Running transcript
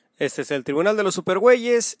Este es el Tribunal de los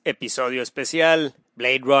Supergüeyes, episodio especial,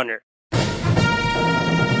 Blade Runner.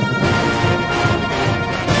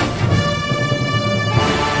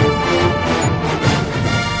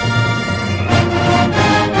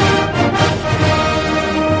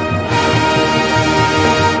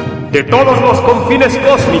 De todos los confines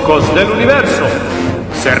cósmicos del universo,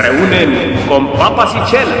 se reúnen con papas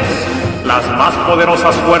y chelas las más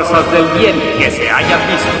poderosas fuerzas del bien que se hayan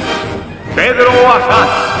visto. Pedro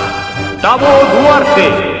Ajaz, Tavo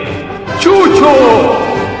Duarte, Chucho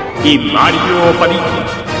y Mario Padilla,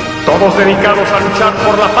 todos dedicados a luchar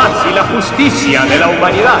por la paz y la justicia de la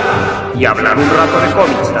humanidad y hablar un rato de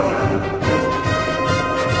cómics también.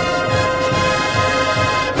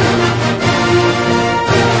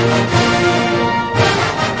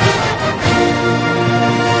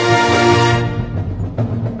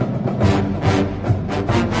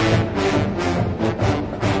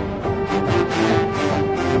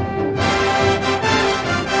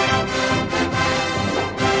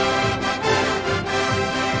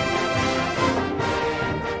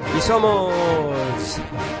 Somos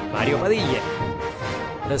Mario Padilla.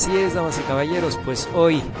 Así es, damas y caballeros, pues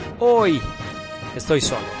hoy estoy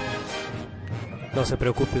solo. No se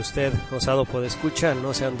preocupe usted, osado podescucha,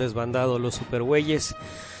 no se han desbandado los supergüeyes.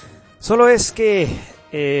 Solo es que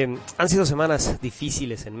han sido semanas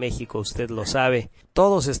difíciles en México, usted lo sabe.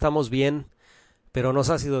 Todos estamos bien, pero nos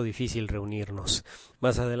ha sido difícil reunirnos.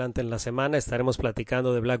 Más adelante en la semana estaremos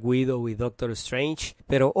platicando de Black Widow y Doctor Strange.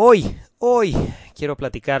 Pero hoy quiero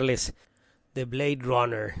platicarles de Blade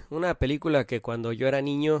Runner, una película que cuando yo era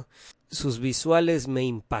niño sus visuales me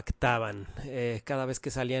impactaban. Cada vez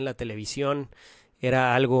que salía en la televisión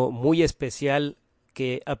era algo muy especial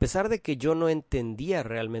que, a pesar de que yo no entendía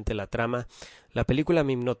realmente la trama, la película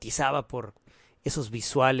me hipnotizaba por esos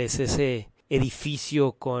visuales, ese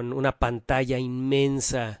edificio con una pantalla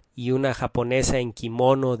inmensa y una japonesa en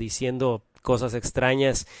kimono diciendo cosas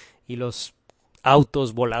extrañas y los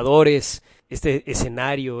autos voladores, este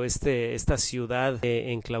escenario, esta ciudad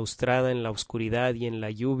enclaustrada en la oscuridad y en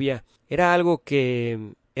la lluvia, era algo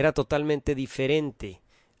que era totalmente diferente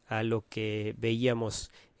a lo que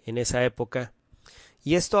veíamos en esa época.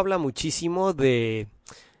 Y esto habla muchísimo de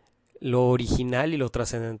lo original y lo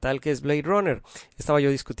trascendental que es Blade Runner. Estaba yo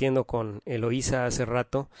discutiendo con Eloísa hace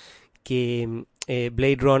rato que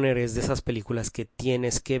Blade Runner es de esas películas que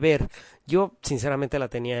tienes que ver. Yo sinceramente la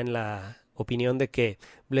tenía en la opinión de que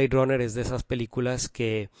Blade Runner es de esas películas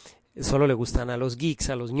que solo le gustan a los geeks,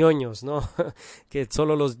 a los ñoños, ¿no? Que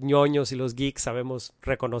solo los ñoños y los geeks sabemos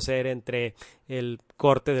reconocer entre el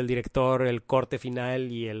corte del director, el corte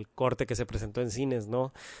final y el corte que se presentó en cines,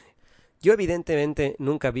 ¿no? Yo evidentemente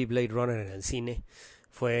nunca vi Blade Runner en el cine.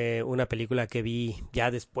 Fue una película que vi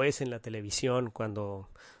ya después en la televisión, cuando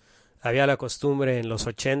había la costumbre en los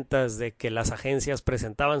 80s de que las agencias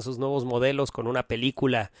presentaban sus nuevos modelos con una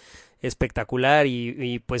película espectacular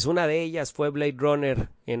y pues una de ellas fue Blade Runner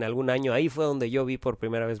en algún año. Ahí fue donde yo vi por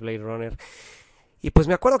primera vez Blade Runner. Y pues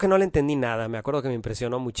me acuerdo que no le entendí nada, me acuerdo que me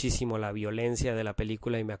impresionó muchísimo la violencia de la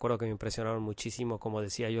película y me acuerdo que me impresionaron muchísimo, como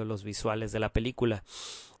decía yo, los visuales de la película.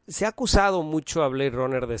 Se ha acusado mucho a Blade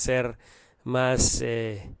Runner de ser más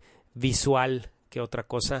visual que otra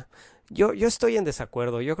cosa. Yo estoy en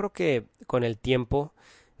desacuerdo. Yo creo que con el tiempo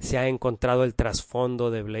se ha encontrado el trasfondo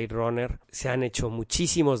de Blade Runner. Se han hecho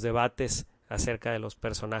muchísimos debates acerca de los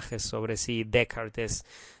personajes, sobre si Deckard es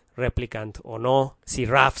replicant o no, si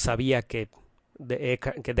Raph sabía que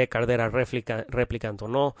Deckard era replicant o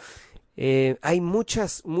no. Hay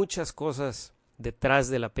muchas cosas detrás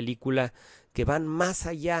de la película que van más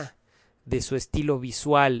allá de su estilo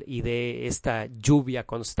visual y de esta lluvia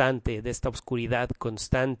constante, de esta oscuridad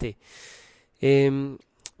constante.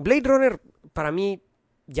 Blade Runner, para mí,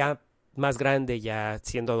 ya más grande, ya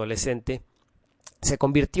siendo adolescente, se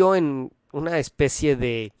convirtió en una especie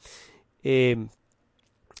de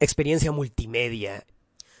experiencia multimedia.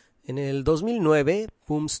 En el 2009,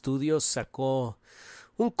 Boom Studios sacó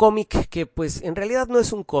un cómic que pues en realidad no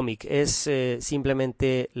es un cómic, es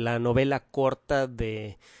simplemente la novela corta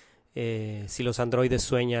de Si los androides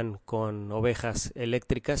sueñan con ovejas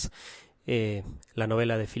eléctricas, la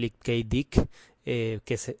novela de Philip K. Dick, que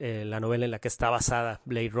es la novela en la que está basada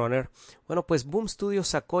Blade Runner. Bueno, pues Boom Studios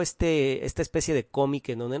sacó esta especie de cómic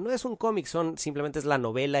en donde no es un cómic, simplemente es la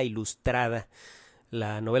novela ilustrada,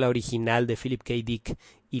 la novela original de Philip K. Dick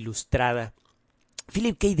ilustrada.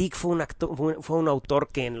 Philip K. Dick fue un autor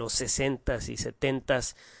que en los 60s y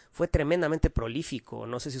 70s fue tremendamente prolífico.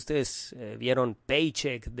 No sé si ustedes vieron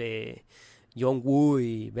Paycheck de John Woo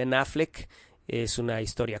y Ben Affleck. Es una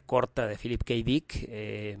historia corta de Philip K. Dick.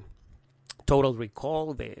 Total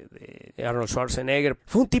Recall de Arnold Schwarzenegger.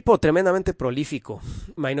 Fue un tipo tremendamente prolífico.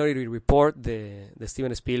 Minority Report de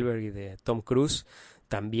Steven Spielberg y de Tom Cruise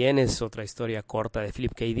también es otra historia corta de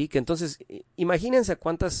Philip K. Dick. Entonces, imagínense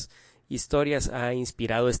cuántas historias ha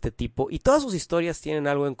inspirado este tipo, y todas sus historias tienen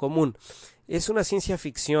algo en común. Es una ciencia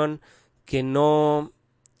ficción que no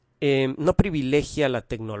privilegia la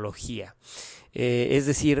tecnología. Es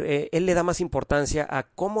decir, él le da más importancia a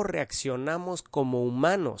cómo reaccionamos como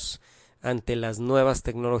humanos ante las nuevas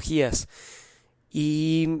tecnologías.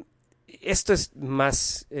 Y esto es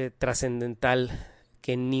más trascendental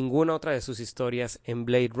que en ninguna otra de sus historias en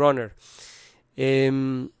Blade Runner.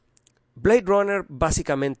 Blade Runner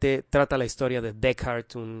básicamente trata la historia de Deckard,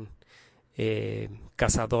 un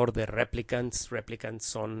cazador de replicants. Replicants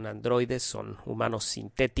son androides, son humanos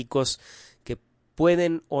sintéticos que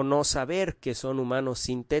pueden o no saber que son humanos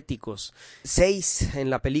sintéticos.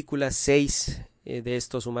 En la película, 6 de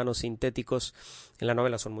estos humanos sintéticos, en la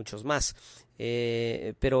novela son muchos más,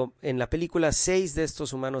 pero en la película 6 de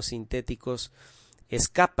estos humanos sintéticos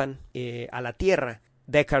escapan a la Tierra.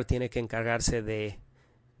 Deckard tiene que encargarse de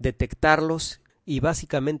detectarlos y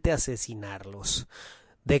básicamente asesinarlos.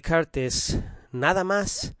 Deckard es nada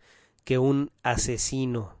más que un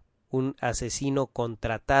asesino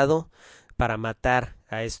contratado para matar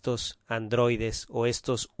a estos androides o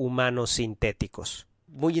estos humanos sintéticos.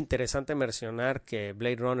 Muy interesante mencionar que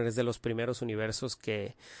Blade Runner es de los primeros universos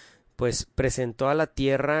que pues presentó a la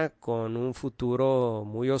Tierra con un futuro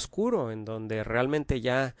muy oscuro, en donde realmente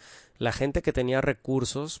ya la gente que tenía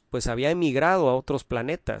recursos pues había emigrado a otros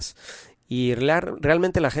planetas, y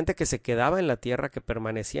realmente la gente que se quedaba en la Tierra, que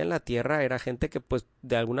permanecía en la Tierra, era gente que pues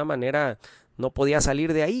de alguna manera no podía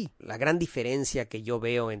salir de ahí. La gran diferencia que yo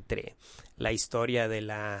veo entre la historia de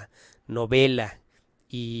la novela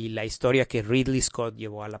y la historia que Ridley Scott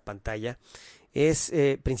llevó a la pantalla es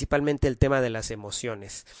principalmente el tema de las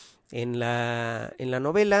emociones. En la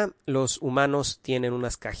novela los humanos tienen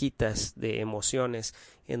unas cajitas de emociones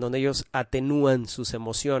en donde ellos atenúan sus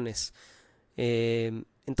emociones.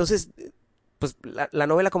 Entonces, pues la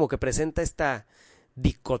novela como que presenta esta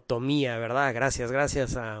dicotomía, ¿verdad?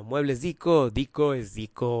 Gracias a Muebles Dico. Dico es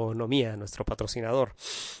Diconomía, nuestro patrocinador.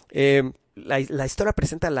 La historia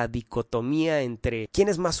presenta la dicotomía entre quién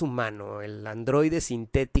es más humano, el androide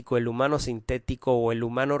sintético, el humano sintético o el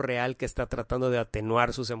humano real que está tratando de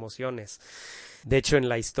atenuar sus emociones. De hecho, en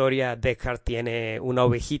la historia, Deckard tiene una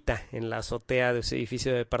ovejita en la azotea de ese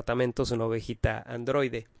edificio de departamentos, una ovejita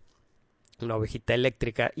androide, una ovejita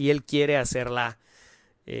eléctrica, y él quiere hacerla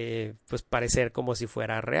pues parecer como si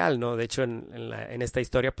fuera real, ¿no? De hecho, en esta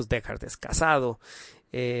historia, pues Deckard es casado.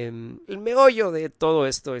 El meollo de todo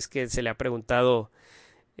esto es que se le ha preguntado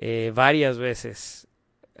varias veces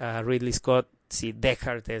a Ridley Scott si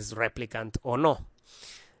Deckard es replicant o no.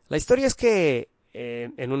 La historia es que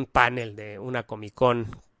en un panel de una Comic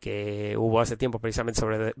Con que hubo hace tiempo precisamente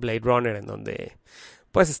sobre Blade Runner, en donde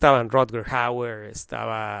pues estaban Rutger Hauer,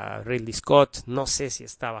 estaba Ridley Scott, no sé si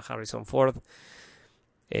estaba Harrison Ford,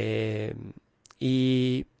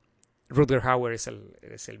 y Rutger Hauer es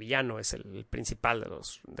el villano, es el principal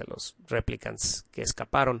de los replicants que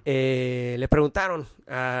escaparon. Le preguntaron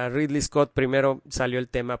a Ridley Scott, primero salió el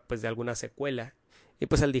tema pues de alguna secuela, y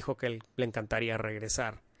pues él dijo que le encantaría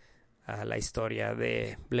regresar a la historia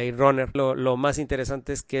de Blade Runner. Lo más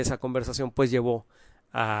interesante es que esa conversación pues llevó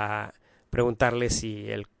a preguntarle si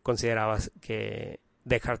él consideraba que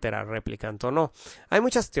Deckard era replicant o no. Hay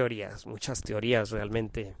muchas teorías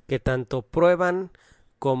realmente, que tanto prueban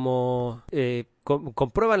como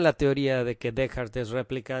comprueban la teoría de que Deckard es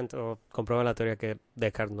replicant o comprueban la teoría que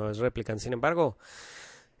Deckard no es replicant. Sin embargo,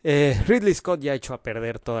 Ridley Scott ya ha hecho a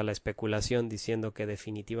perder toda la especulación diciendo que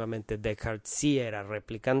definitivamente Deckard sí era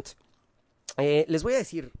replicant. Les voy a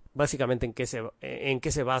decir básicamente en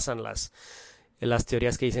qué se basan las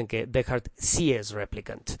teorías que dicen que Deckard sí es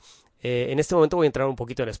replicant. En este momento voy a entrar un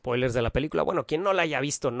poquito en spoilers de la película. Bueno, quien no la haya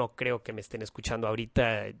visto, no creo que me estén escuchando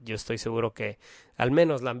ahorita. Yo estoy seguro que al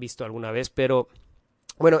menos la han visto alguna vez. Pero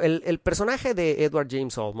bueno, el personaje de Edward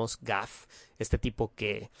James Olmos, Gaff, este tipo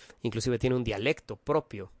que inclusive tiene un dialecto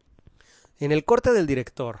propio. En el corte del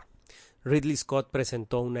director, Ridley Scott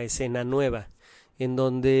presentó una escena nueva en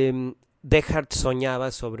donde Deckard soñaba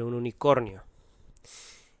sobre un unicornio.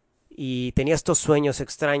 Y tenía estos sueños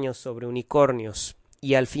extraños sobre unicornios.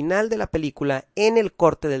 Y al final de la película, en el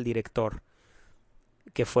corte del director,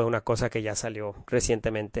 que fue una cosa que ya salió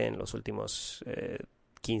recientemente en los últimos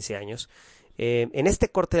 15 años, en este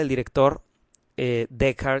corte del director,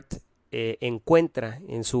 Deckard encuentra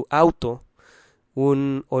en su auto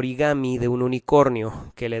un origami de un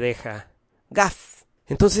unicornio que le deja Gaff.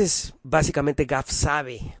 Entonces, básicamente Gaff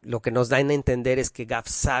sabe, lo que nos da a entender es que Gaff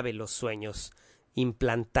sabe los sueños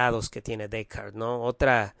implantados que tiene Deckard, ¿no?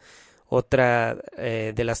 Otra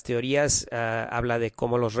de las teorías habla de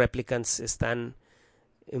cómo los replicants están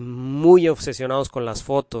muy obsesionados con las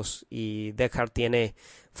fotos y Deckard tiene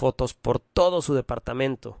fotos por todo su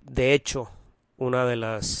departamento. De hecho, una de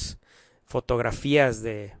las fotografías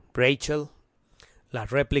de Rachel, la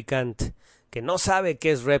replicant que no sabe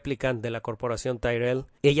qué es replicant de la corporación Tyrell,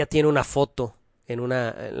 ella tiene una foto en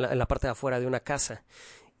la parte de afuera de una casa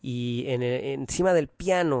y encima del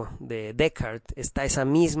piano de Deckard está esa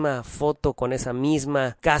misma foto con esa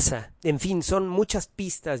misma casa. En fin, son muchas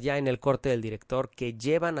pistas ya en el corte del director que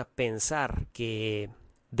llevan a pensar que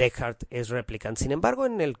Deckard es replicant. Sin embargo,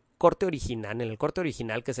 en el corte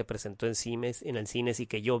original que se presentó en el cines y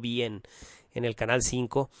que yo vi en el Canal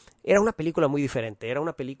 5, era una película muy diferente. Era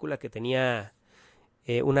una película que tenía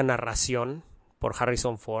una narración por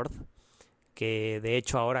Harrison Ford, que de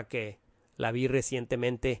hecho ahora que la vi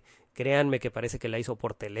recientemente, créanme que parece que la hizo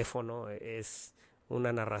por teléfono. Es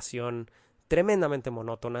una narración tremendamente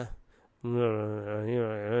monótona.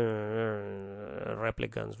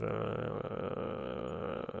 Replicants,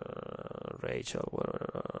 Rachel,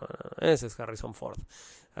 ese es Harrison Ford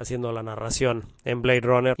haciendo la narración en Blade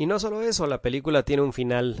Runner. Y no solo eso, la película tiene un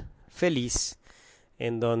final feliz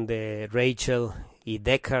en donde Rachel y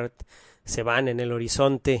Deckard se van en el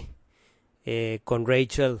horizonte, con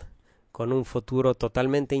Rachel con un futuro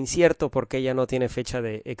totalmente incierto porque ella no tiene fecha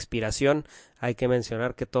de expiración. Hay que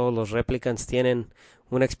mencionar que todos los replicants tienen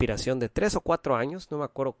una expiración de 3 o 4 años. No me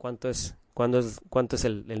acuerdo cuánto es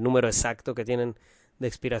el número exacto que tienen de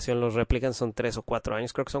expiración los replicants. Son 3 o 4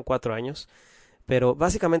 años, creo que son 4 años. Pero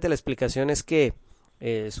básicamente la explicación es que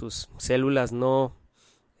sus células no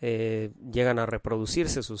llegan a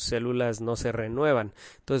reproducirse, sus células no se renuevan.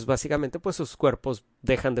 Entonces básicamente pues sus cuerpos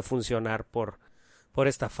dejan de funcionar por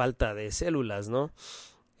esta falta de células, ¿no?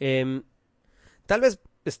 Tal vez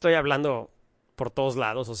estoy hablando por todos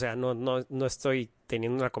lados, o sea, no estoy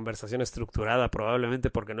teniendo una conversación estructurada, probablemente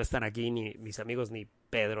porque no están aquí ni mis amigos, ni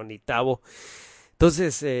Pedro, ni Tavo.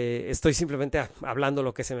 Entonces, estoy simplemente hablando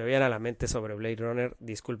lo que se me viene a la mente sobre Blade Runner.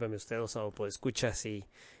 Discúlpeme usted, o escucha si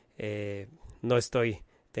no estoy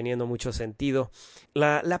teniendo mucho sentido.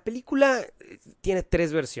 La película tiene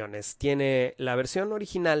 3 versiones. Tiene la versión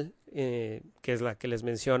original, que es la que les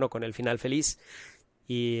menciono con el final feliz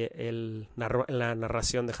y la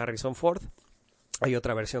narración de Harrison Ford. Hay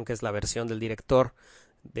otra versión que es la versión del director,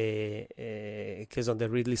 que es donde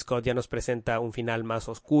Ridley Scott ya nos presenta un final más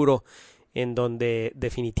oscuro, en donde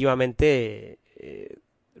definitivamente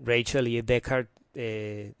Rachel y Deckard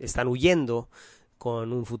están huyendo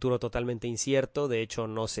con un futuro totalmente incierto. De hecho,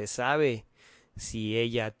 no se sabe si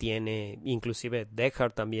ella tiene, inclusive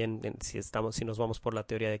Deckard también, si nos vamos por la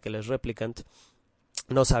teoría de que él es replicant,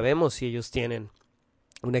 no sabemos si ellos tienen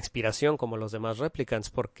una expiración como los demás replicants,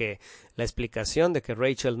 porque la explicación de que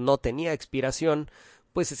Rachel no tenía expiración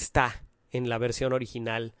pues está en la versión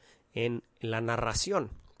original, en la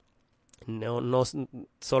narración. No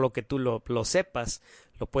solo que tú lo sepas,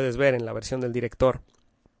 lo puedes ver en la versión del director,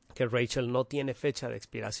 que Rachel no tiene fecha de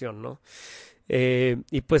expiración, ¿no?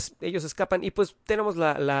 Y pues ellos escapan y pues tenemos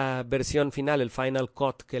la versión final, el final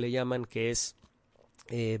cut que le llaman, que es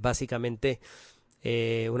básicamente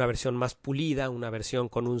una versión más pulida, una versión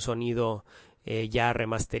con un sonido ya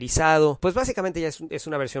remasterizado. Pues básicamente ya es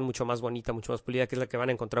una versión mucho más bonita, mucho más pulida, que es la que van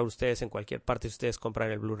a encontrar ustedes en cualquier parte si ustedes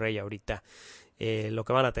compran el Blu-ray ahorita. Lo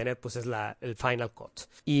que van a tener pues es el final cut,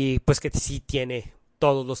 y pues que sí tiene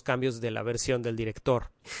todos los cambios de la versión del director.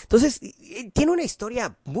 Entonces, tiene una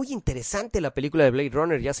historia muy interesante la película de Blade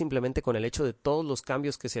Runner, ya simplemente con el hecho de todos los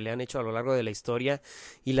cambios que se le han hecho a lo largo de la historia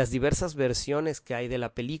y las diversas versiones que hay de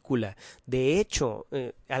la película. De hecho,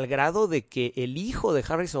 al grado de que el hijo de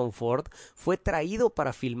Harrison Ford fue traído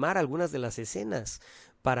para filmar algunas de las escenas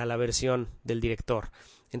para la versión del director.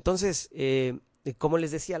 Entonces, como les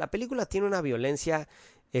decía, la película tiene una violencia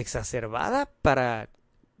exacerbada para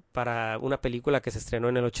una película que se estrenó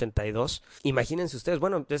en el 82. Imagínense ustedes,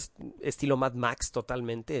 bueno, es estilo Mad Max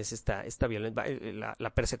totalmente, es esta violencia,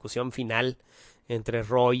 la persecución final entre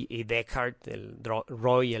Roy y Deckard,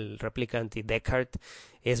 Roy, el replicant, y Deckard,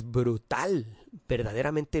 es brutal,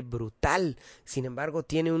 verdaderamente brutal. Sin embargo,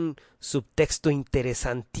 tiene un subtexto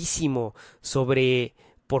interesantísimo sobre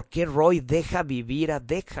por qué Roy deja vivir a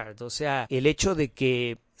Deckard. O sea, el hecho de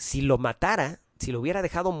que si lo matara, si lo hubiera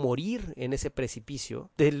dejado morir en ese precipicio,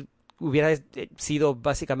 él hubiera sido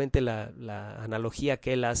básicamente la analogía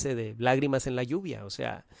que él hace de lágrimas en la lluvia. O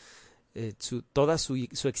sea, toda su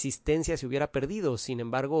existencia se hubiera perdido. Sin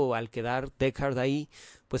embargo, al quedar Deckard ahí,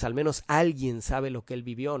 pues al menos alguien sabe lo que él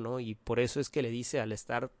vivió, ¿no? Y por eso es que le dice, al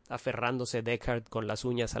estar aferrándose Deckard con las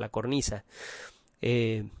uñas a la cornisa,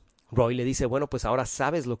 Roy le dice, bueno, pues ahora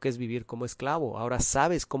sabes lo que es vivir como esclavo, ahora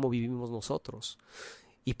sabes cómo vivimos nosotros.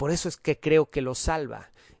 Y por eso es que creo que lo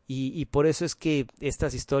salva. Y por eso es que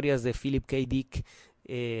estas historias de Philip K. Dick,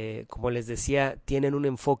 como les decía, tienen un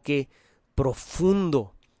enfoque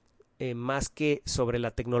profundo, más que sobre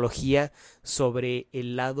la tecnología, sobre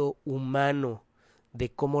el lado humano de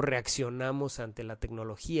cómo reaccionamos ante la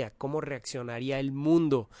tecnología, cómo reaccionaría el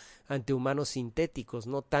mundo ante humanos sintéticos,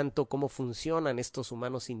 no tanto cómo funcionan estos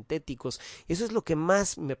humanos sintéticos. Eso es lo que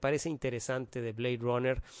más me parece interesante de Blade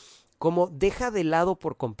Runner, cómo deja de lado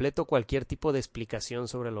por completo cualquier tipo de explicación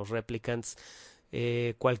sobre los replicants,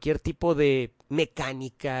 cualquier tipo de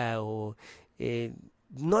mecánica o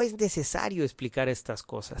no es necesario explicar estas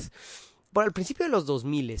cosas. Bueno, al principio de los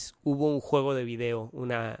 2000 hubo un juego de video,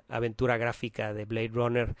 una aventura gráfica de Blade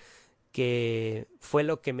Runner que fue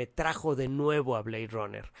lo que me trajo de nuevo a Blade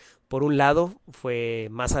Runner. Por un lado fue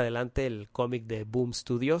más adelante el cómic de Boom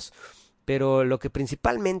Studios, pero lo que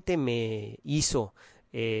principalmente me hizo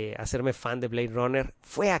hacerme fan de Blade Runner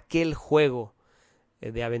fue aquel juego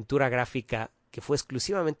de aventura gráfica que fue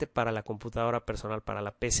exclusivamente para la computadora personal, para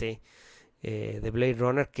la PC, de Blade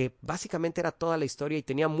Runner, que básicamente era toda la historia y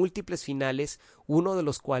tenía múltiples finales, uno de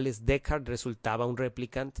los cuales Deckard resultaba un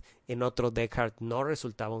replicant, en otro Deckard no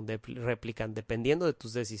resultaba un replicant, dependiendo de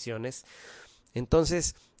tus decisiones.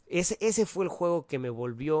 Entonces ese fue el juego que me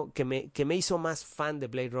volvió, que me hizo más fan de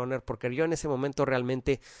Blade Runner, porque yo en ese momento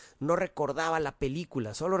realmente no recordaba la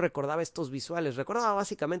película, solo recordaba estos visuales, recordaba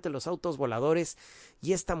básicamente los autos voladores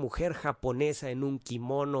y esta mujer japonesa en un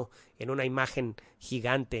kimono, en una imagen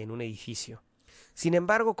gigante en un edificio. Sin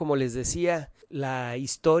embargo, como les decía, la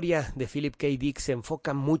historia de Philip K. Dick se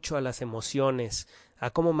enfoca mucho a las emociones, a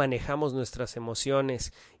cómo manejamos nuestras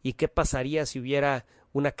emociones y qué pasaría si hubiera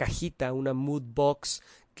una cajita, una mood box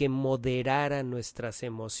que moderara nuestras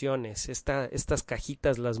emociones. Estas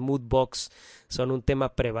cajitas, las mood box, son un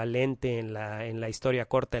tema prevalente en la historia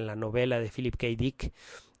corta, en la novela de Philip K. Dick,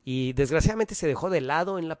 y desgraciadamente se dejó de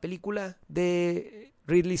lado en la película de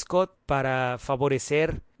Ridley Scott para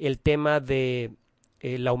favorecer el tema de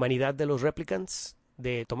la humanidad de los replicants,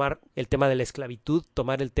 de tomar el tema de la esclavitud,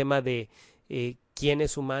 tomar el tema de quién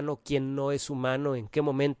es humano, quién no es humano, en qué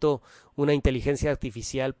momento una inteligencia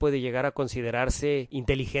artificial puede llegar a considerarse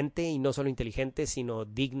inteligente, y no solo inteligente, sino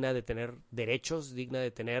digna de tener derechos, digna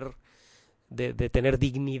de tener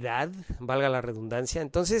dignidad, valga la redundancia.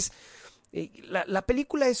 Entonces, la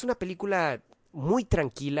película es una película muy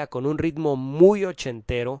tranquila, con un ritmo muy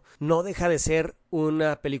ochentero, no deja de ser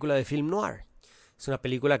una película de film noir. Es una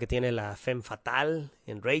película que tiene la femme fatale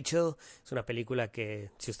en Rachel. Es una película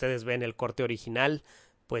que, si ustedes ven el corte original,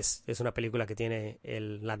 pues es una película que tiene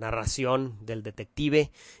la narración del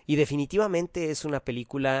detective. Y definitivamente es una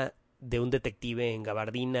película de un detective en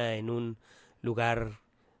gabardina, en un lugar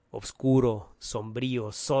oscuro,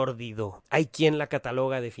 sombrío, sórdido. Hay quien la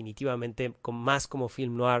cataloga definitivamente más como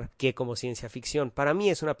film noir que como ciencia ficción. Para mí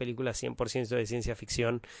es una película 100% de ciencia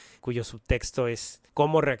ficción, cuyo subtexto es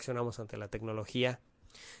cómo reaccionamos ante la tecnología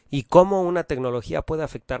y cómo una tecnología puede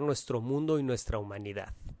afectar nuestro mundo y nuestra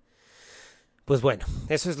humanidad. Pues bueno,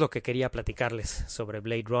 eso es lo que quería platicarles sobre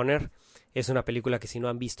Blade Runner. Es una película que, si no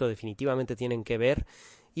han visto, definitivamente tienen que ver.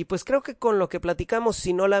 Y pues creo que con lo que platicamos,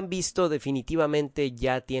 si no la han visto, definitivamente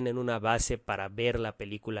ya tienen una base para ver la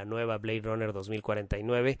película nueva Blade Runner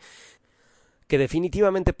 2049, que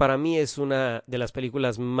definitivamente para mí es una de las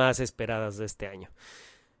películas más esperadas de este año.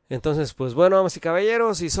 Entonces, pues bueno, damas y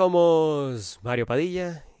caballeros, y somos Mario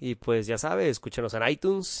Padilla, y pues ya sabe, escúchenos en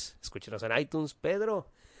iTunes, Pedro.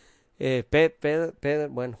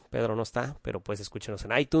 Bueno, Pedro no está, pero pues escúchenos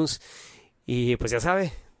en iTunes, y pues ya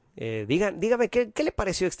sabe. Dígame ¿qué le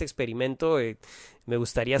pareció este experimento? Me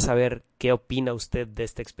gustaría saber qué opina usted de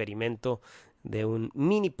este experimento, de un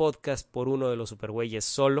mini podcast por uno de los supergüeyes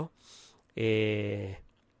solo.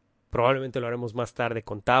 Probablemente lo haremos más tarde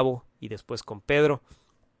con Tavo y después con Pedro,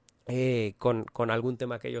 con algún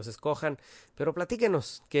tema que ellos escojan, pero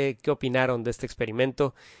platíquenos qué opinaron de este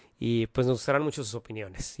experimento, y pues nos gustarán mucho sus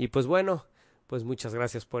opiniones. Y pues bueno, pues muchas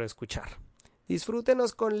gracias por escuchar.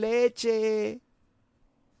 Disfrútenos con leche.